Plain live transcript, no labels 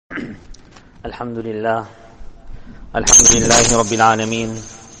Alhamdulillah Rabbil Alameen,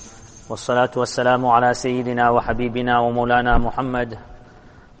 wassalatu wassalamu ala Sayyidina wa Habibina wa Maulana Muhammad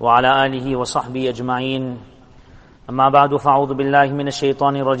wa ala alihi wa sahbihi ajma'in. Amma ba'du, fa'udhu billahi minash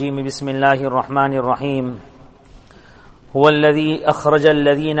shaitanir rajim. Bismillahir rahmanir rahim. Huwa alladhi akhraja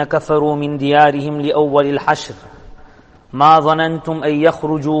alladhina kafaru min diyarihim li awwalil hashr ma dhanantum an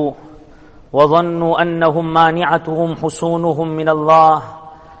yakhruju wa dhannu annahum mani'atuhum husunuhum min Allah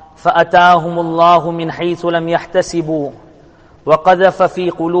فأتاهم الله من حيث لم يحتسبوا وقذف في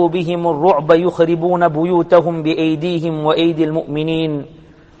قلوبهم الرعب يخربون بيوتهم بأيديهم وأيدي المؤمنين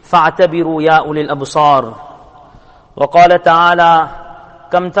فاعتبروا يا أولي الأبصار. وقال تعالى: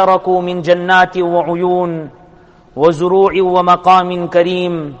 كم تركوا من جنات وعيون وزروع ومقام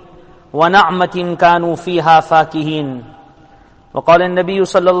كريم ونعمة كانوا فيها فاكهين. وقال النبي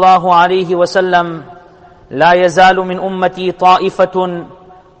صلى الله عليه وسلم: لا يزال من أمتي طائفة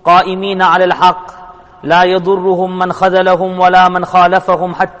قائمين على الحق لا يضرهم من خذلهم ولا من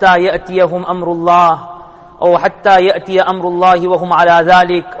خالفهم حتى يأتيهم أمر الله أو حتى يأتي أمر الله وهم على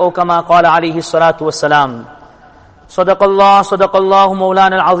ذلك أو كما قال عليه الصلاة والسلام. صدق الله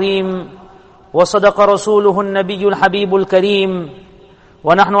مولانا العظيم وصدق رسوله النبي الحبيب الكريم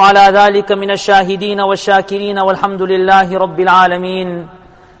ونحن على ذلك من الشاهدين والشاكرين والحمد لله رب العالمين.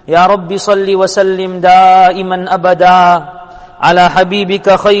 يا رب صل وسلم دائما أبدا على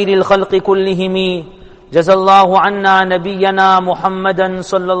حبيبك خير الخلق كلهم. جزا الله عنا نبينا محمدا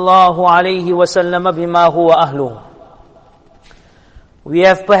صلى الله عليه وسلم بما هو أهله. We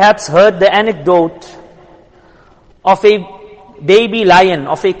have perhaps heard the anecdote of a baby lion,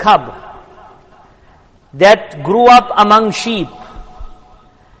 of a cub that grew up among sheep,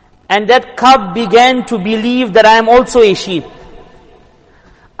 and that cub began to believe that I am also a sheep,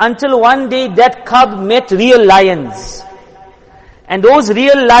 until one day that cub met real lions. And those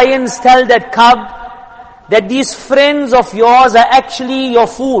real lions tell that cub that these friends of yours are actually your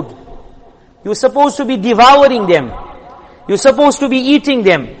food. You're supposed to be devouring them. You're supposed to be eating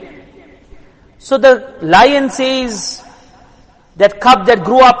them. So the lion says, that cub that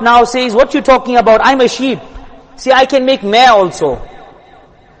grew up now says, what you talking about? I'm a sheep. See, I can make mare also.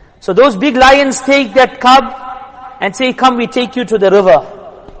 So those big lions take that cub and say, come, we take you to the river.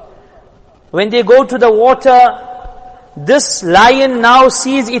 When they go to the water, this lion now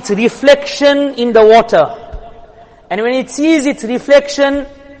sees its reflection in the water. And when it sees its reflection,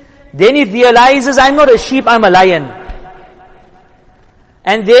 then it realizes, I'm not a sheep, I'm a lion.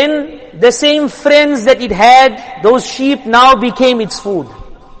 And then the same friends that it had, those sheep now became its food.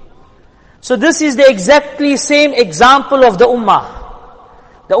 So this is the exactly same example of the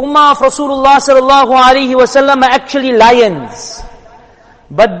ummah. The ummah of Rasulullah sallallahu alaihi wasallam are actually lions.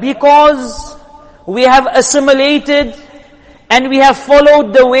 But because we have assimilated and we have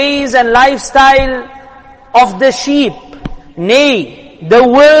followed the ways and lifestyle of the sheep, nay, the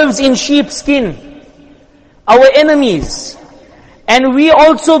wolves in sheepskin, our enemies, and we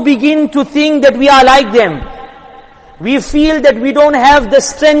also begin to think that we are like them. We feel that we don't have the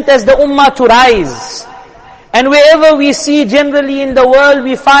strength as the ummah to rise. And wherever we see generally in the world,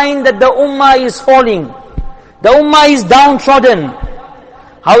 we find that the ummah is falling. The ummah is downtrodden.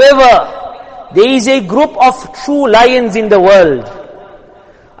 However, there is a group of true lions in the world.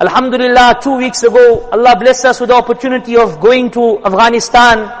 Alhamdulillah, 2 weeks ago, Allah blessed us with the opportunity of going to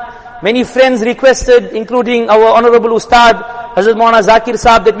Afghanistan. Many friends requested, including our Honorable Ustad, Hazrat Maulana Zakir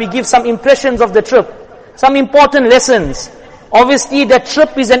Saab, that we give some impressions of the trip, some important lessons. Obviously, the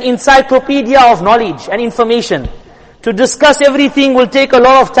trip is an encyclopedia of knowledge and information. To discuss everything will take a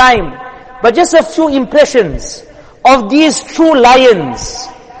lot of time. But just a few impressions of these true lions.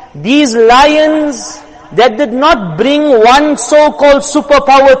 These lions that did not bring one so-called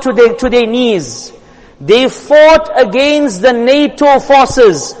superpower to their knees. They fought against the NATO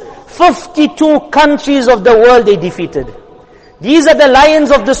forces. 52 countries of the world they defeated. These are the lions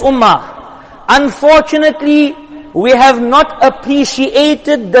of this ummah. Unfortunately, we have not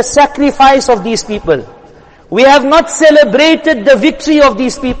appreciated the sacrifice of these people. We have not celebrated the victory of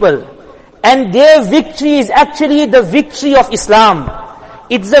these people. And their victory is actually the victory of Islam.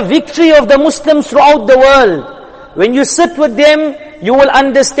 It's the victory of the Muslims throughout the world. When you sit with them, you will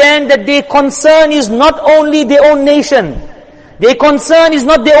understand that their concern is not only their own nation. Their concern is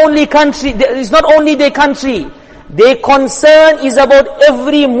not their only country. It's not only their country. Their concern is about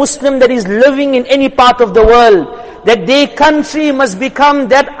every Muslim that is living in any part of the world. That their country must become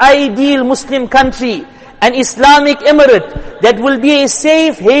that ideal Muslim country, an Islamic emirate that will be a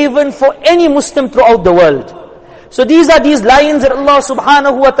safe haven for any Muslim throughout the world. So these are these lions that Allah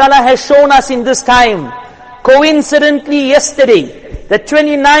subhanahu wa ta'ala has shown us in this time. Coincidentally, yesterday, the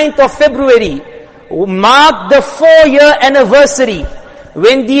 29th of February marked the 4-year anniversary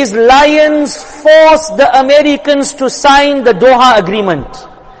when these lions forced the Americans to sign the Doha Agreement.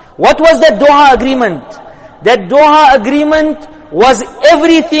 What was that Doha Agreement? That Doha Agreement was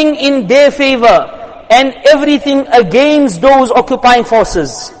everything in their favor and everything against those occupying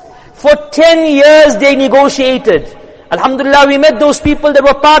forces. For 10 years they negotiated. Alhamdulillah, we met those people that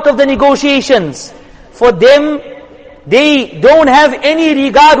were part of the negotiations. For them, they don't have any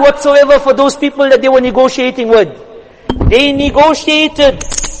regard whatsoever for those people that they were negotiating with. They negotiated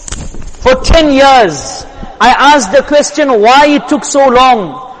for 10 years. I asked the question, why it took so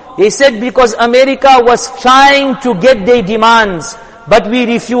long? They said because America was trying to get their demands, but we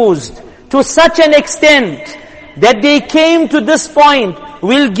refused. To such an extent that they came to this point,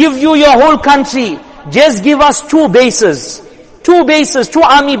 we'll give you your whole country, just give us 2 bases. 2 bases, 2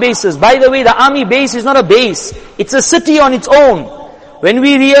 army bases. By the way, the army base is not a base, it's a city on its own. When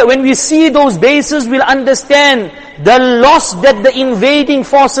we see those bases, we'll understand the loss that the invading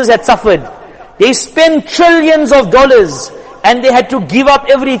forces had suffered. They spent trillions of dollars and they had to give up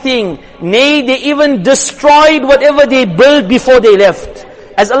everything. Nay, they even destroyed whatever they built before they left.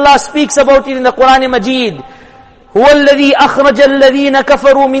 As Allah speaks about it in the Quran Majid, هُوَ الَّذِي أَخْرَجَ الَّذِينَ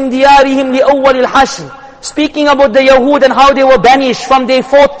كَفَرُوا مِنْ دِيَارِهِمْ لِأَوَّلِ الْحَشْرِ. Speaking about the Yahud and how they were banished from their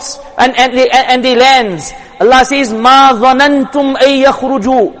forts and their lands. Allah says, مَا ظَنَنْتُمْ أَن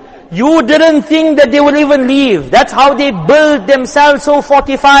يَخْرُجُوا. You didn't think that they will even leave. That's how they built themselves so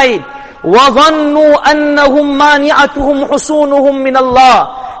fortified. وَظَنُّوا أَنَّهُمْ مَانِعَتُهُمْ حُصُونُهُمْ مِنَ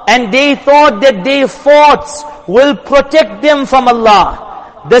اللَّهِ. And they thought that their forts will protect them from Allah.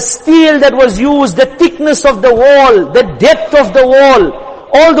 The steel that was used, the thickness of the wall, the depth of the wall,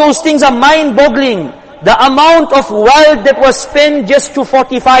 all those things are mind-boggling. The amount of wealth that was spent just to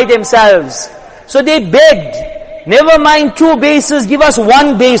fortify themselves. So they begged, never mind 2 bases, give us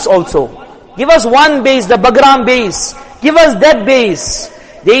 1 base also. Give us 1 base, the Bagram base. Give us that base.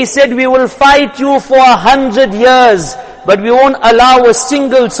 They said, we will fight you for 100 years, but we won't allow a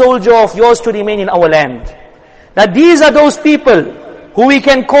single soldier of yours to remain in our land. Now these are those people who we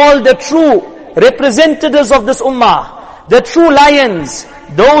can call the true representatives of this ummah, the true lions,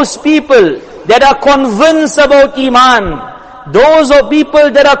 those people that are convinced about Iman, those are people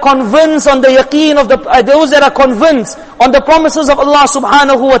that are convinced on the yaqeen of those that are convinced on the promises of Allah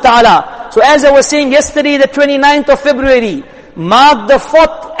subhanahu wa ta'ala. So as I was saying yesterday, the 29th of February marked the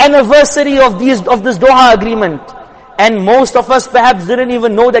 4th anniversary of this Doha Agreement. And most of us perhaps didn't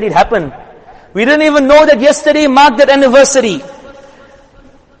even know that it happened. We didn't even know that yesterday marked that anniversary.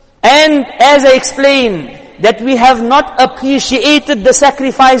 And as I explained, that we have not appreciated the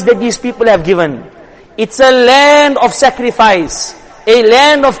sacrifice that these people have given. It's a land of sacrifice, a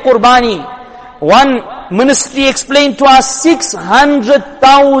land of qurbani. One ministry explained to us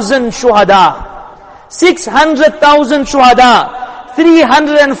 600,000 shuhada. 600,000 shuhada,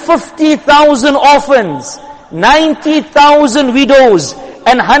 350,000 orphans, 90,000 widows,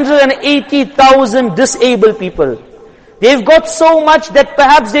 and 180,000 disabled people. They've got so much that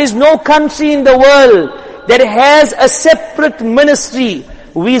perhaps there's no country in the world that has a separate ministry,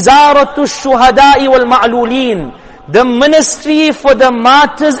 Wizaratu Shuhada'i wal Ma'lulin, the ministry for the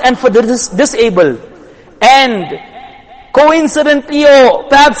martyrs and for the disabled. And coincidentally, or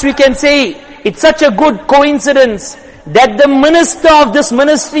perhaps we can say, it's such a good coincidence that the minister of this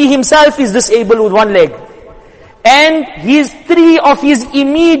ministry himself is disabled with 1 leg. And 3 of his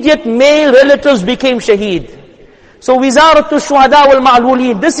immediate male relatives became shaheed. So Wizaratu Shuhada wal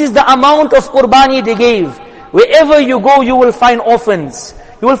Ma'lulin, this is the amount of qurbani they gave. Wherever you go, you will find orphans.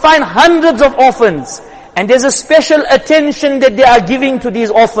 You will find hundreds of orphans. And there's a special attention that they are giving to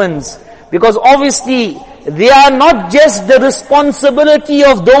these orphans. Because obviously, they are not just the responsibility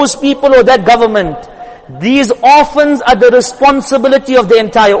of those people or that government. These orphans are the responsibility of the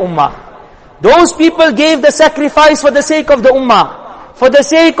entire ummah. Those people gave the sacrifice for the sake of the ummah, for the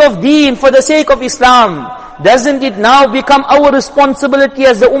sake of deen, for the sake of Islam. Doesn't it now become our responsibility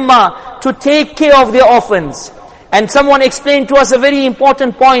as the ummah to take care of their orphans? And someone explained to us a very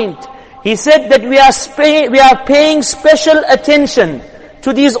important point. He said that we are paying special attention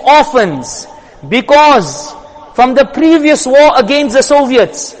to these orphans because from the previous war against the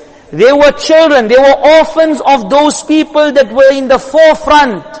Soviets, they were children, they were orphans of those people that were in the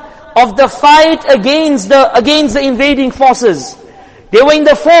forefront of the fight against the invading forces. They were in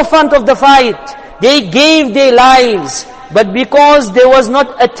the forefront of the fight. They gave their lives, but because there was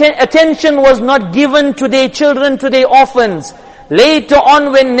not attention was not given to their children, to their orphans. Later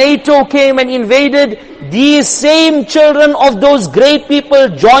on when NATO came and invaded, these same children of those great people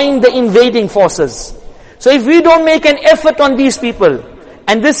joined the invading forces. So if we don't make an effort on these people,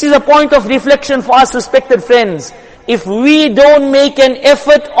 And this is a point of reflection for us, respected friends. If we don't make an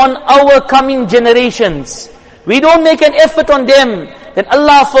effort on our coming generations, we don't make an effort on them, then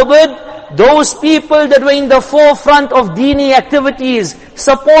Allah forbid, those people that were in the forefront of Deeni activities,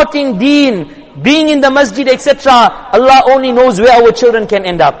 supporting Deen, being in the masjid, etc., Allah only knows where our children can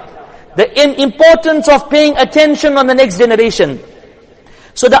end up. The importance of paying attention on the next generation.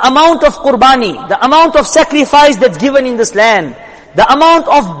 So the amount of qurbani, the amount of sacrifice that's given in this land, the amount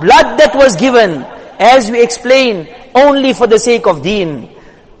of blood that was given, as we explained, only for the sake of Deen.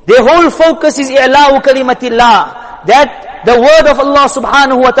 Their whole focus is i'la'u kalimatillah, that the word of Allah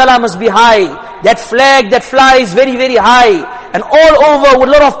subhanahu wa ta'ala must be high. That flag that flies very, very high, and all over with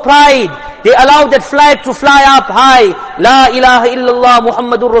a lot of pride, they allow that flag to fly up high. La ilaha illallah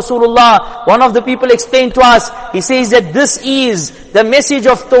Muhammadur Rasulullah. One of the people explained to us, he says that this is the message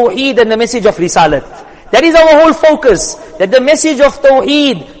of Tawheed and the message of Risalat. That is our whole focus, that the message of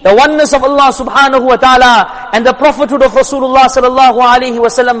Tawheed, the oneness of Allah subhanahu wa ta'ala, and the prophethood of Rasulullah sallallahu alaihi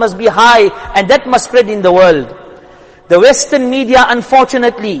wasallam must be high, and that must spread in the world. The Western media,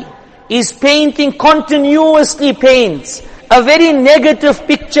 unfortunately, is continuously paints a very negative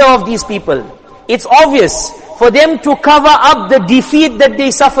picture of these people. It's obvious for them to cover up the defeat that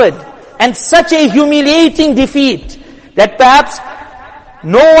they suffered, and such a humiliating defeat that perhaps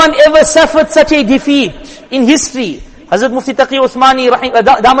no one ever suffered such a defeat in history. Hazrat Mufti Taqi Uthmani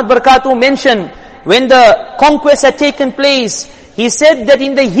Damat Barakatuh mentioned when the conquest had taken place, he said that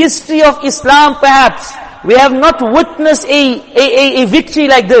in the history of Islam perhaps we have not witnessed a victory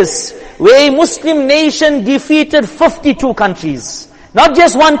like this, where a Muslim nation defeated 52 countries. Not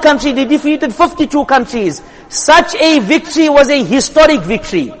just one country, they defeated 52 countries. Such a victory was a historic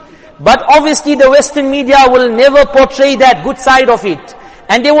victory. But obviously the Western media will never portray that good side of it.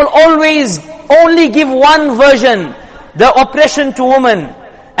 And they will always only give one version, the oppression to women,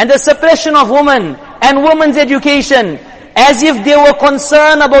 and the suppression of women, and women's education, as if they were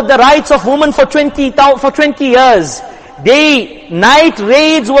concerned about the rights of women for 20 years. Night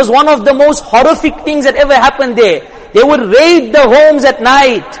raids was one of the most horrific things that ever happened there. They would raid the homes at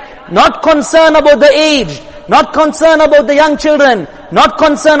night, not concerned about the aged, not concerned about the young children, not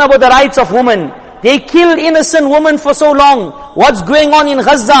concerned about the rights of women. They killed innocent women for so long. What's going on in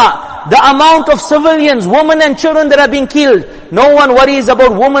Gaza? The amount of civilians, women and children that are being killed. No one worries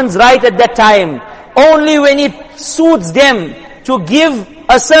about women's right at that time. Only when it suits them to give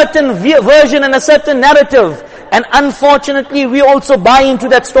a certain version and a certain narrative. And unfortunately, we also buy into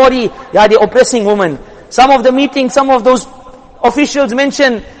that story. Yeah, they're oppressing women. Some of the meetings, some of those officials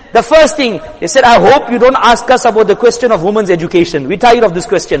mentioned, the first thing, they said, I hope you don't ask us about the question of women's education. We're tired of this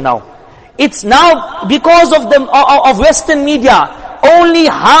question now. It's now because of Western media only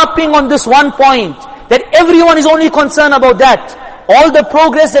harping on this one point, that everyone is only concerned about that. All the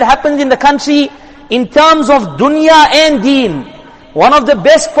progress that happens in the country in terms of dunya and deen, one of the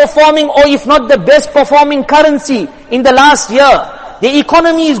best performing, or if not the best performing currency in the last year. The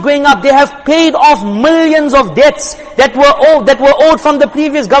economy is going up. They have paid off millions of debts that were owed from the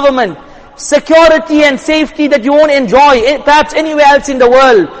previous government. Security and safety that you won't enjoy perhaps anywhere else in the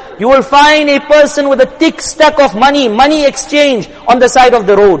world. You will find a person with a thick stack of money exchange on the side of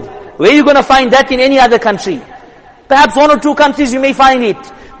the road. Where are you going to find that in any other country? Perhaps one or two countries you may find it.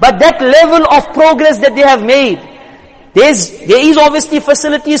 But that level of progress that they have made, there is obviously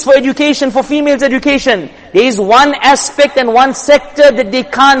facilities for education, for females' education. There is one aspect and one sector that they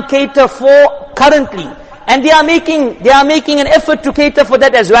can't cater for currently. And they are making an effort to cater for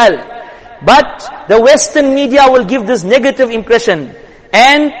that as well. But the Western media will give this negative impression.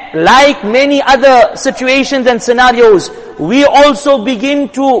 And like many other situations and scenarios, we also begin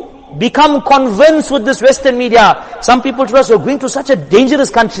to become convinced with this Western media. Some people told us, we're going to such a dangerous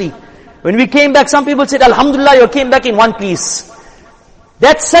country. When we came back, some people said, Alhamdulillah, you came back in one piece.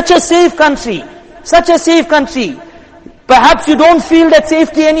 That's such a safe country. Such a safe country. Perhaps you don't feel that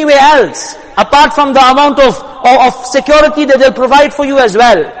safety anywhere else, apart from the amount of security that they'll provide for you as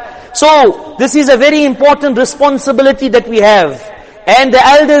well. So, this is a very important responsibility that we have. And the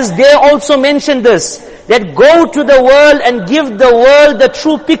elders, they also mentioned this, that go to the world and give the world the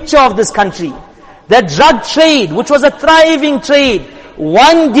true picture of this country. The drug trade, which was a thriving trade,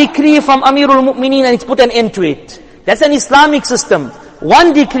 one decree from Amirul Mu'mineen and it's put an end to it. That's an Islamic system.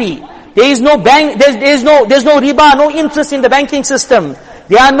 One decree. There is no bank, there's no riba, no interest in the banking system.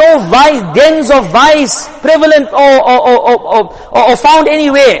 There are no dens of vice prevalent or found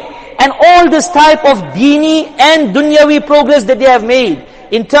anywhere. And all this type of deeni and dunyawi progress that they have made.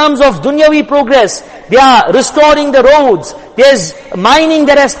 In terms of dunyawi progress, they are restoring the roads. There's mining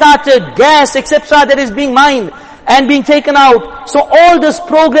that has started, gas, etc. that is being mined. and being taken out. So all this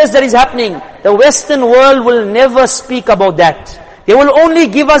progress that is happening, the Western world will never speak about that. They will only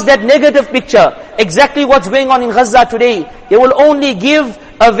give us that negative picture, exactly what's going on in Gaza today. They will only give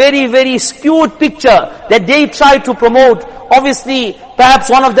a very, very skewed picture that they try to promote. Obviously, perhaps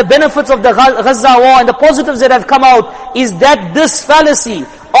one of the benefits of the Gaza war and the positives that have come out is that this fallacy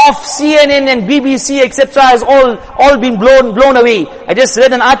of CNN and BBC, etc. has all been blown away. I just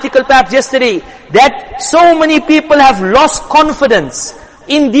read an article perhaps yesterday that so many people have lost confidence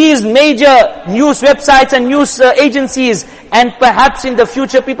in these major news websites and news agencies, and perhaps in the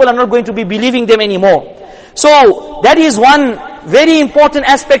future people are not going to be believing them anymore. So that is one very important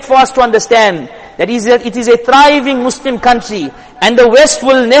aspect for us to understand, that it is a thriving Muslim country, and the West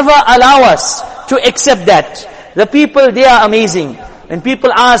will never allow us to accept that. The people, they are amazing. When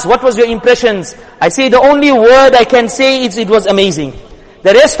people ask, what was your impressions? I say the only word I can say is it was amazing.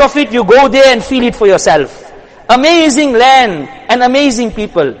 The rest of it, you go there and feel it for yourself. Amazing land and amazing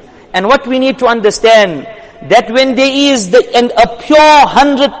people. And what we need to understand, that when there is a pure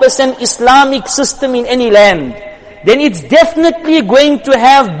 100% Islamic system in any land, then it's definitely going to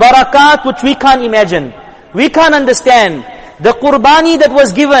have barakat which we can't imagine. We can't understand. The qurbani that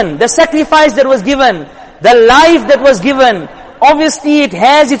was given, the sacrifice that was given, the life that was given, obviously it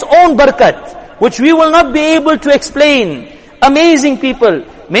has its own barakat, which we will not be able to explain. Amazing people.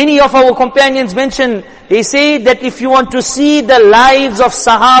 Many of our companions mention, they say that if you want to see the lives of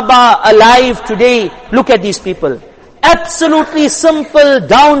Sahaba alive today, look at these people. Absolutely simple,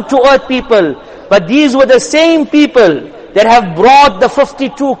 down-to-earth people. But these were the same people that have brought the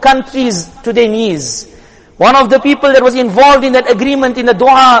 52 countries to their knees. One of the people that was involved in that agreement in the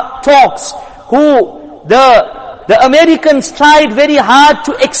Doha talks, who the Americans tried very hard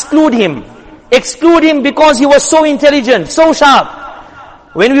to exclude him. Exclude him because he was so intelligent, so sharp.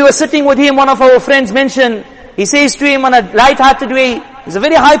 When we were sitting with him, one of our friends mentioned, he says to him on a light-hearted way, he's a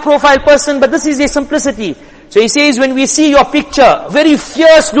very high-profile person, but this is a simplicity. So he says, when we see your picture, very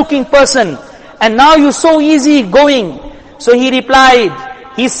fierce-looking person, and now you're so easy going. So he replied,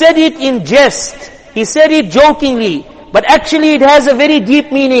 he said it in jest, he said it jokingly, but actually it has a very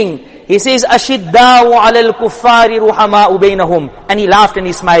deep meaning. He says, أَشِدَّاءُ عَلَى الْكُفَّارِ رُحَمَاءُ بَيْنَهُمْ. And he laughed and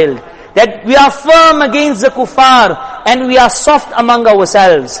he smiled. That we are firm against the kuffar and we are soft among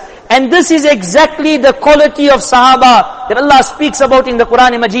ourselves. And this is exactly the quality of Sahaba that Allah speaks about in the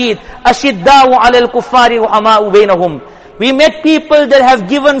Quran Majid. أَشِدَّاءُ عَلَى الْكُفَّارِ رُحَمَاءُ بَيْنَهُمْ. We met people that have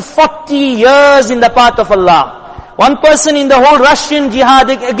given 40 years in the path of Allah. One person in the whole Russian jihad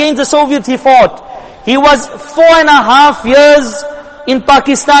against the Soviets, he fought. He was 4.5 years in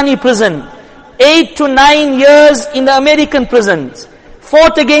Pakistani prison. 8 to 9 years in the American prisons.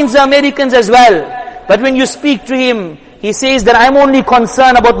 Fought against the Americans as well. But when you speak to him, he says that I'm only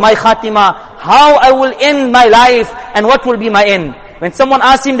concerned about my khatima, how I will end my life and what will be my end. When someone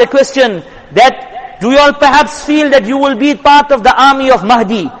asks him the question that, do you all perhaps feel that you will be part of the army of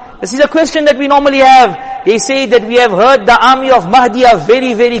Mahdi? This is a question that we normally have. They say that we have heard the army of Mahdi are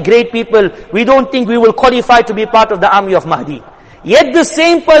very, very great people. We don't think we will qualify to be part of the army of Mahdi. Yet the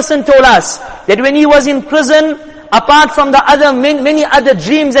same person told us that when he was in prison, apart from the many other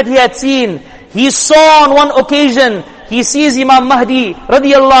dreams that he had seen, he saw on one occasion, he sees Imam Mahdi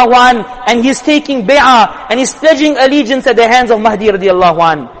radiyallahu an, and he's taking bay'ah, and he's pledging allegiance at the hands of Mahdi radiyallahu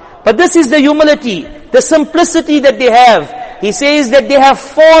an. But this is the humility, the simplicity that they have. He says that they have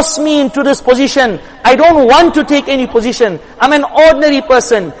forced me into this position. I don't want to take any position. I'm an ordinary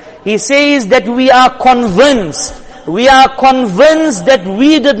person. He says that we are convinced that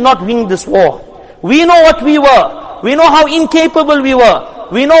we did not win this war. We know what we were. We know how incapable we were.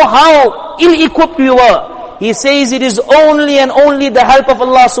 We know how ill-equipped we were. He says it is only and only the help of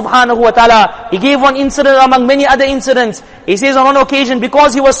Allah subhanahu wa ta'ala. He gave one incident among many other incidents. He says on one occasion,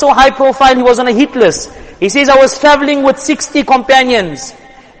 because he was so high profile, he was on a hit list. He says, I was traveling with 60 companions,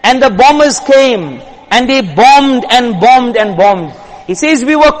 and the bombers came, and they bombed and bombed and bombed. He says,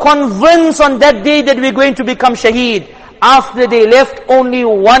 we were convinced on that day that we're going to become shaheed. After they left, only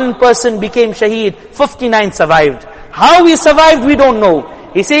one person became shaheed. 59 survived. How we survived, we don't know.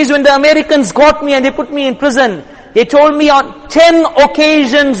 He says, when the Americans got me and they put me in prison, they told me on 10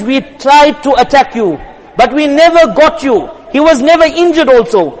 occasions we tried to attack you, but we never got you. He was never injured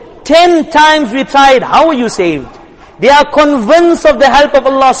also. 10 times we tried. How are you saved? They are convinced of the help of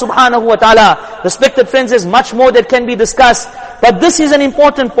Allah subhanahu wa ta'ala. Respected friends, there's much more that can be discussed. But this is an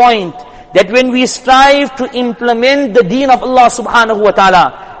important point, that when we strive to implement the deen of Allah subhanahu wa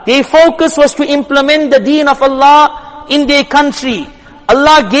ta'ala, their focus was to implement the deen of Allah in their country.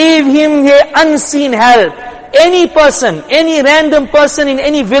 Allah gave him their unseen help. Any person, any random person in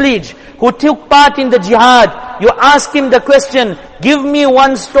any village who took part in the jihad, you ask him the question, give me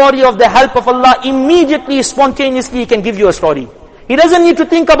one story of the help of Allah, immediately, spontaneously he can give you a story. He doesn't need to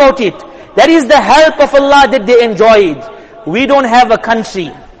think about it. That is the help of Allah that they enjoyed. We don't have a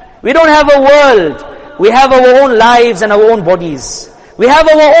country. We don't have a world. We have our own lives and our own bodies. We have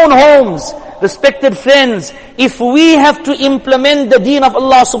our own homes. Respected friends, if we have to implement the deen of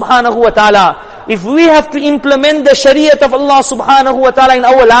Allah subhanahu wa ta'ala, if we have to implement the shariat of Allah subhanahu wa ta'ala in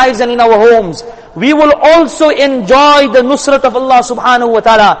our lives and in our homes, we will also enjoy the nusrat of Allah subhanahu wa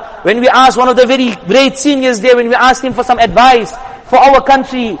ta'ala. When we ask one of the very great seniors there, when we ask him for some advice for our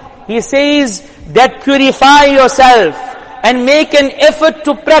country, he says that purify yourself and make an effort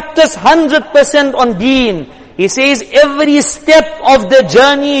to practice 100% on deen. He says every step of the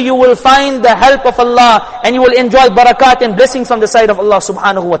journey you will find the help of Allah and you will enjoy barakat and blessings from the side of Allah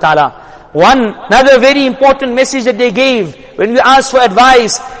subhanahu wa ta'ala. Another very important message that they gave when we asked for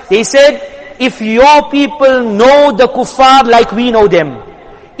advice, they said, if your people know the kuffar like we know them,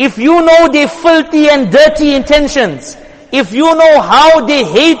 if you know their filthy and dirty intentions, if you know how they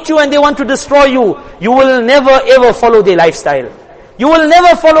hate you and they want to destroy you, you will never ever follow their lifestyle. You will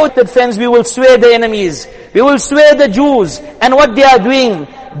never follow it, friends. We will swear the enemies. We will swear the Jews and what they are doing.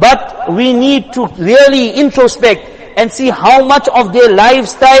 But we need to really introspect and see how much of their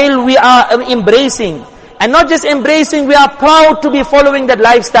lifestyle we are embracing. And not just embracing, we are proud to be following that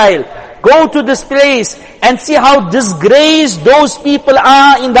lifestyle. Go to this place and see how disgraced those people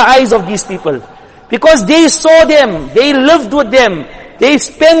are in the eyes of these people. Because they saw them, they lived with them, they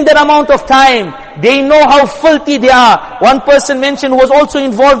spend that amount of time, they know how filthy they are. One person mentioned who was also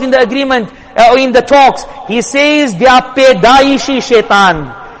involved in the agreement, in the talks, he says they are pedaishi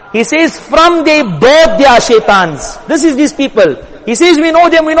shaitan. He says from their birth they are shaitans. This is these people. He says we know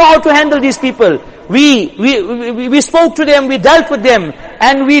them, we know how to handle these people. We spoke to them, we dealt with them,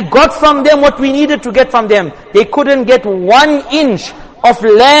 and we got from them what we needed to get from them. They couldn't get 1 inch of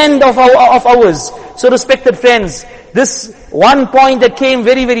land of ours. So respected friends, this one point that came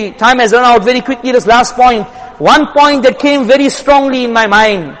time has run out very quickly, this last point. One point that came very strongly in my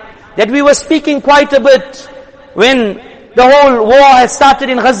mind, that we were speaking quite a bit when the whole war has started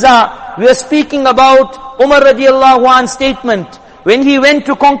in Gaza. We were speaking about Umar radiallahu anhu's statement, when he went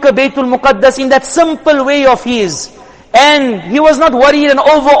to conquer Baytul Muqaddas in that simple way of his. And he was not worried and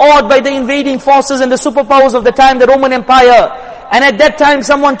overawed by the invading forces and the superpowers of the time, the Roman Empire. And at that time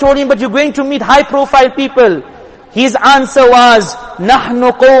someone told him, but you're going to meet high profile people. His answer was,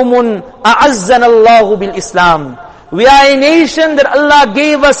 نَحْنُ قَوْمٌ أَعَزَّنَ اللَّهُ بِالْإِسْلَامِ. We are a nation that Allah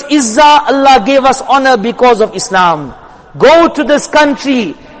gave us izzah, Allah gave us honor because of Islam. Go to this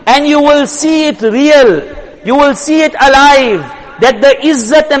country and you will see it real. You will see it alive. That the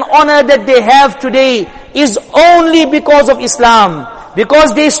izzat and honor that they have today is only because of Islam.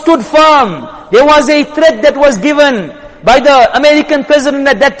 Because they stood firm. There was a threat that was given by the American president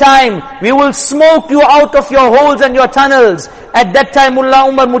at that time. We will smoke you out of your holes and your tunnels. At that time, Mullah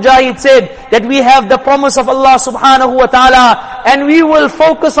Umar Mujahid said that we have the promise of Allah subhanahu wa ta'ala, and we will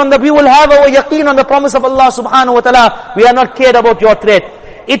focus on we will have our yaqeen on the promise of Allah subhanahu wa ta'ala. We are not cared about your threat.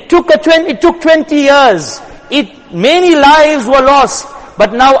 It took 20 years. Many lives were lost,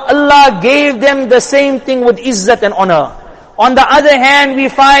 but now Allah gave them the same thing with izzat and honor. On the other hand, we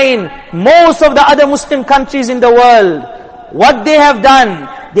find most of the other Muslim countries in the world, what they have done,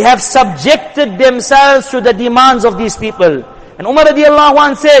 they have subjected themselves to the demands of these people. And Umar radiallahu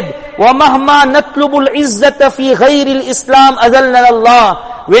anh said, وَمَهْمَا نَطْلُبُ الْعِزَّةَ فِي غَيْرِ الْإِسْلَامِ أَذَلَّنَا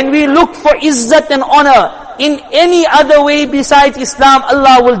اللَّهِ. When we look for izzat and honor in any other way besides Islam,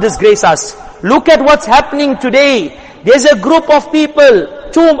 Allah will disgrace us. Look at what's happening today. There's a group of people,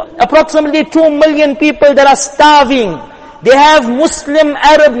 approximately 2 million people that are starving. They have Muslim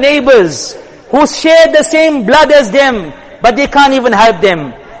Arab neighbors who share the same blood as them, but they can't even help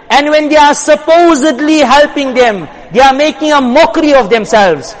them. And when they are supposedly helping them, they are making a mockery of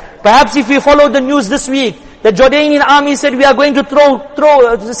themselves. Perhaps if you follow the news this week, the Jordanian army said we are going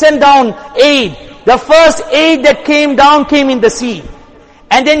to send down aid. The first aid that came down came in the sea.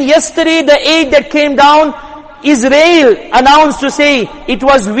 And then yesterday the aid that came down, Israel announced to say it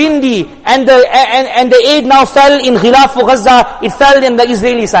was windy and the aid now fell in Ghilaf Gaza, it fell in the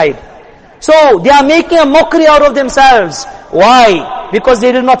Israeli side. So they are making a mockery out of themselves. Why? Because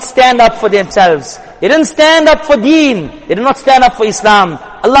they did not stand up for themselves. They didn't stand up for deen. They did not stand up for Islam.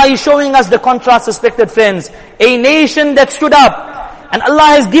 Allah is showing us the contrast, respected friends. A nation that stood up, and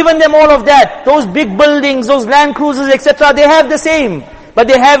Allah has given them all of that. Those big buildings, those land cruisers, etc., they have the same. But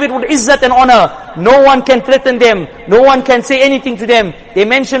they have it with izzat and honor. No one can threaten them. No one can say anything to them. They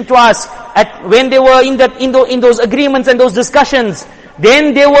mentioned to us when they were in those agreements and those discussions,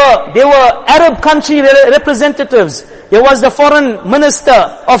 Then there were Arab country representatives. There was the foreign minister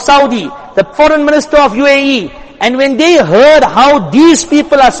of Saudi, the foreign minister of UAE. And when they heard how these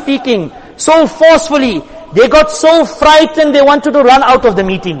people are speaking so forcefully, they got so frightened they wanted to run out of the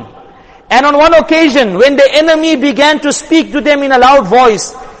meeting. And on one occasion, when the enemy began to speak to them in a loud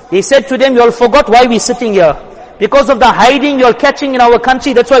voice, they said to them, "You all forgot why we're sitting here. Because of the hiding you're catching in our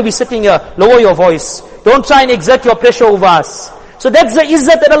country, that's why we're sitting here. Lower your voice. Don't try and exert your pressure over us." So that's the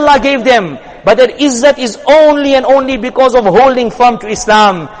izzat that Allah gave them. But that izzat is only and only because of holding firm to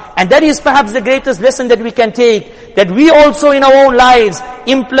Islam. And that is perhaps the greatest lesson that we can take. That we also in our own lives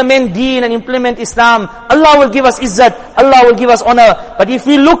implement deen and implement Islam. Allah will give us izzat. Allah will give us honor. But if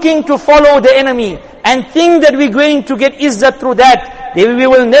we're looking to follow the enemy and think that we're going to get izzat through that, then we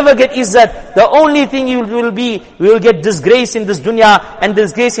will never get izzat. The only thing will be, we will get disgrace in this dunya and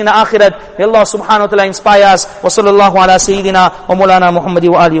disgrace in the akhirat. May Allah subhanahu wa ta'ala inspire us. Wa sallallahu ala sayyidina wa maulana Muhammadi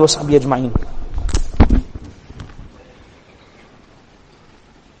wa alihi wa sahbihi ajma'in.